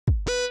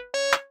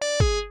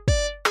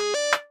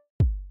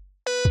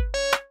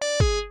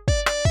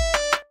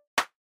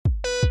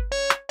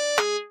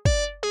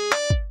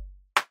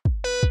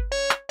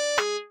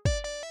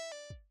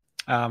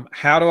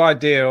How do I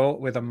deal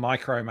with a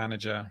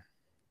micromanager?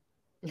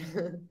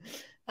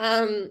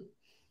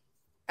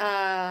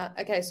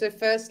 Okay, so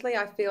firstly,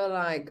 I feel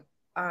like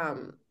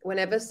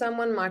whenever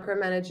someone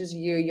micromanages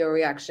you, your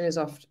reaction is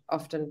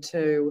often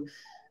to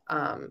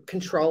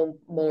control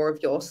more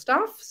of your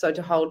stuff. So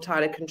to hold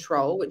tighter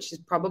control, which is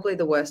probably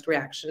the worst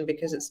reaction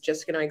because it's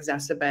just going to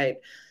exacerbate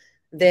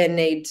their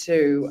need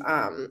to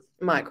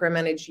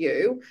micromanage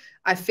you.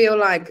 I feel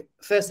like,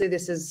 firstly,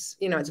 this is,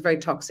 it's very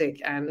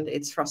toxic and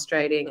it's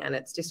frustrating and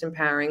it's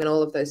disempowering and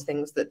all of those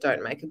things that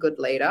don't make a good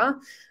leader.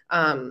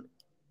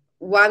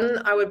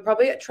 One, I would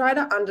probably try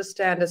to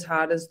understand, as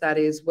hard as that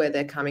is, where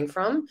they're coming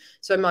from.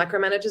 So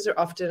micromanagers are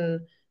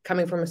often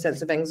coming from a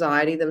sense of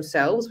anxiety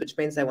themselves, which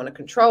means they want to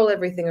control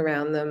everything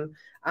around them.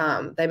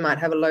 They might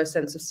have a low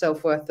sense of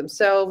self-worth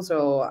themselves,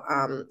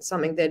 or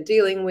something they're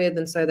dealing with,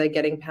 and so they're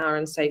getting power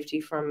and safety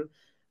from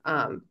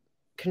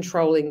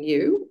controlling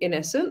you, in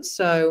essence.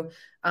 So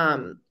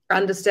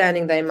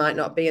understanding they might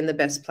not be in the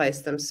best place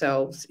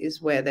themselves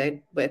is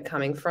where we're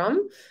coming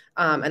from.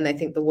 And they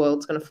think the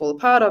world's going to fall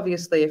apart,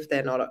 obviously, if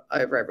they're not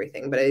over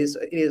everything. But it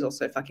is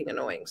also fucking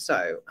annoying.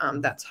 So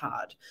that's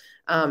hard.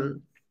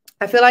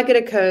 I feel like it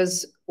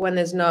occurs when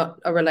there's not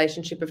a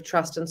relationship of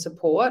trust and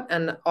support.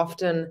 And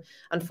often,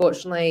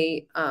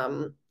 unfortunately,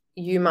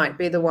 you might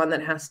be the one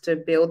that has to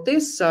build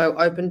this. So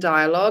open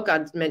dialogue,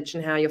 I'd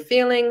mention how you're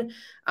feeling,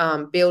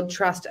 build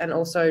trust, and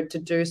also to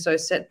do so,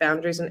 set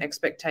boundaries and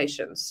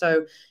expectations.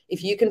 So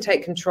if you can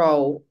take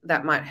control,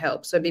 that might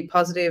help. So be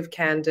positive,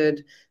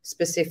 candid,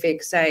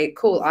 specific, say,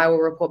 cool, I will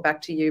report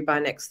back to you by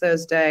next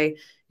Thursday.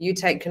 You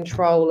take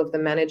control of the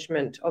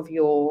management of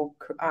your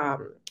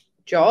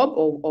job,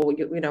 or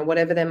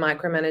whatever they're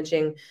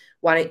micromanaging.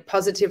 Why don't you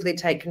positively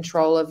take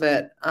control of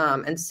it,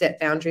 and set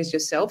boundaries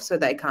yourself so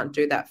they can't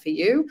do that for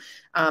you,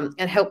 and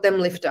help them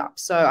lift up.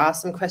 So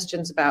ask them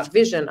questions about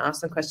vision,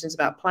 ask them questions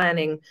about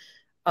planning,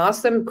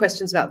 ask them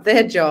questions about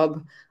their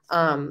job,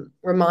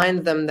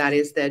 remind them that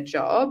is their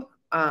job,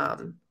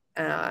 and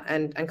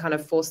kind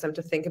of force them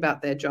to think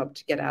about their job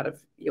to get out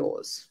of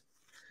yours,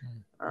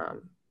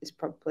 is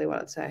probably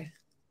what I'd say.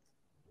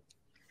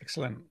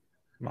 Excellent.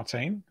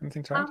 Martine,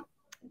 anything to add?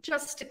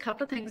 Just a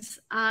couple of things.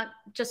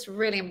 Just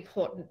really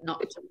important not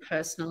to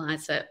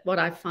personalize it. What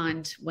I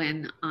find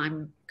when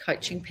I'm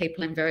coaching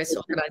people in various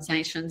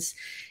organizations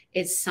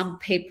is some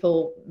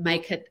people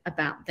make it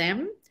about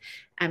them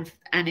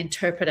and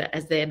interpret it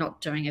as they're not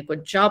doing a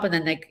good job, and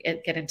then they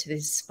get into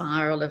this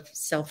spiral of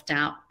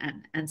self-doubt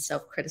and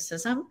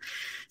self-criticism.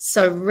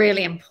 So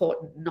really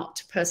important not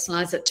to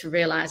personalize it, to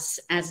realize,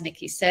 as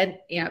Nicky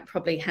said, it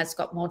probably has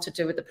got more to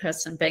do with the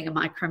person being a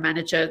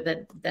micromanager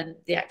than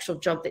the actual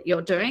job that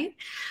you're doing.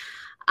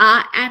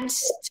 And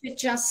to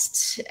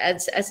just,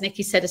 as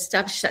Nicky said,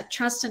 establish that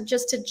trust and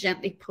just to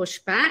gently push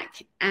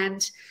back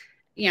and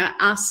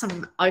ask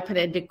some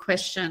open-ended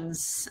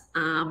questions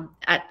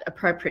at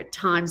appropriate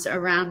times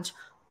around,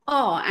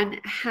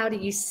 and how do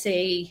you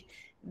see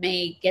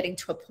me getting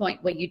to a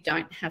point where you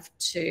don't have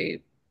to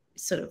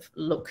sort of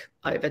look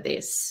over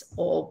this?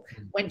 Or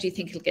when do you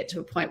think it'll get to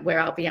a point where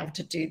I'll be able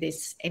to do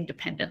this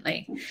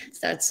independently?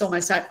 So it's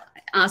almost like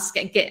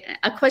get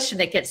a question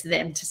that gets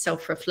them to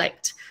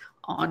self-reflect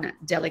on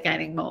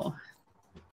delegating more.